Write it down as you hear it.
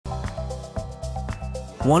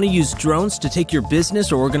Want to use drones to take your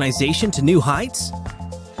business or organization to new heights?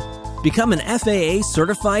 Become an FAA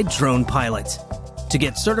certified drone pilot. To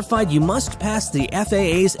get certified, you must pass the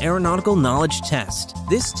FAA's Aeronautical Knowledge Test.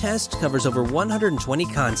 This test covers over 120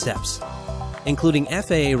 concepts, including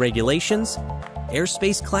FAA regulations,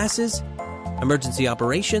 airspace classes, emergency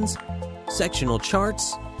operations, sectional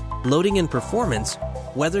charts, loading and performance,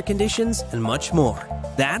 weather conditions, and much more.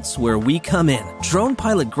 That's where we come in. Drone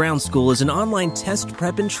Pilot Ground School is an online test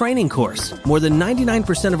prep and training course. More than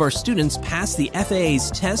 99% of our students pass the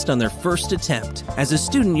FAA's test on their first attempt. As a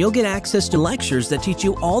student, you'll get access to lectures that teach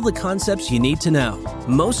you all the concepts you need to know.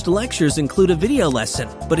 Most lectures include a video lesson,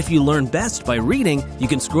 but if you learn best by reading, you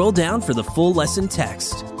can scroll down for the full lesson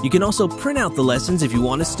text. You can also print out the lessons if you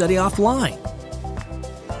want to study offline.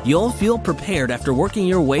 You'll feel prepared after working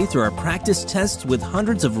your way through our practice tests with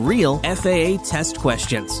hundreds of real FAA test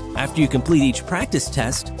questions. After you complete each practice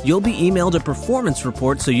test, you'll be emailed a performance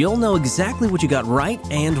report so you'll know exactly what you got right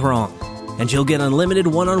and wrong. And you'll get unlimited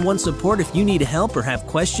one-on-one support if you need help or have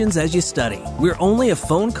questions as you study. We're only a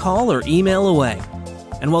phone call or email away.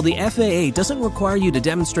 And while the FAA doesn't require you to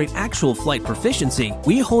demonstrate actual flight proficiency,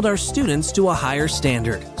 we hold our students to a higher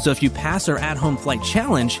standard. So if you pass our at-home flight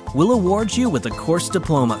challenge, we'll award you with a course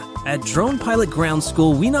diploma. At Drone Pilot Ground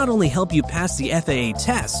School, we not only help you pass the FAA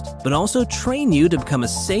test, but also train you to become a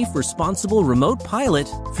safe, responsible remote pilot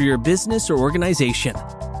for your business or organization.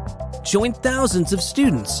 Join thousands of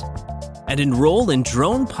students and enroll in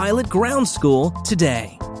Drone Pilot Ground School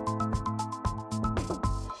today.